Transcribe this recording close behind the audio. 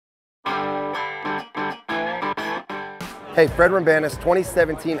Hey, Fred Roumbanis,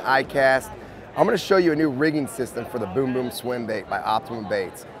 2017 ICAST. I'm going to show you a new rigging system for the Boom Boom Swim Bait by Optimum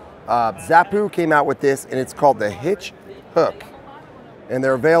Baits. Zappu came out with this, and it's called the Hitch hook. And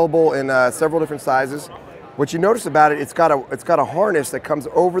they're available in several different sizes. What you notice about it, it's got a harness that comes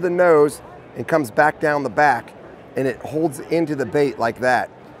over the nose and comes back down the back, and it holds into the bait like that.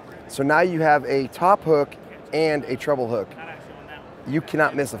 So now you have a top hook and a treble hook. You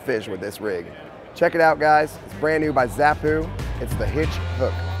cannot miss a fish with this rig. Check it out, guys. It's brand new by Zappu. It's the Hitch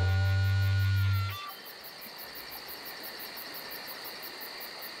hook.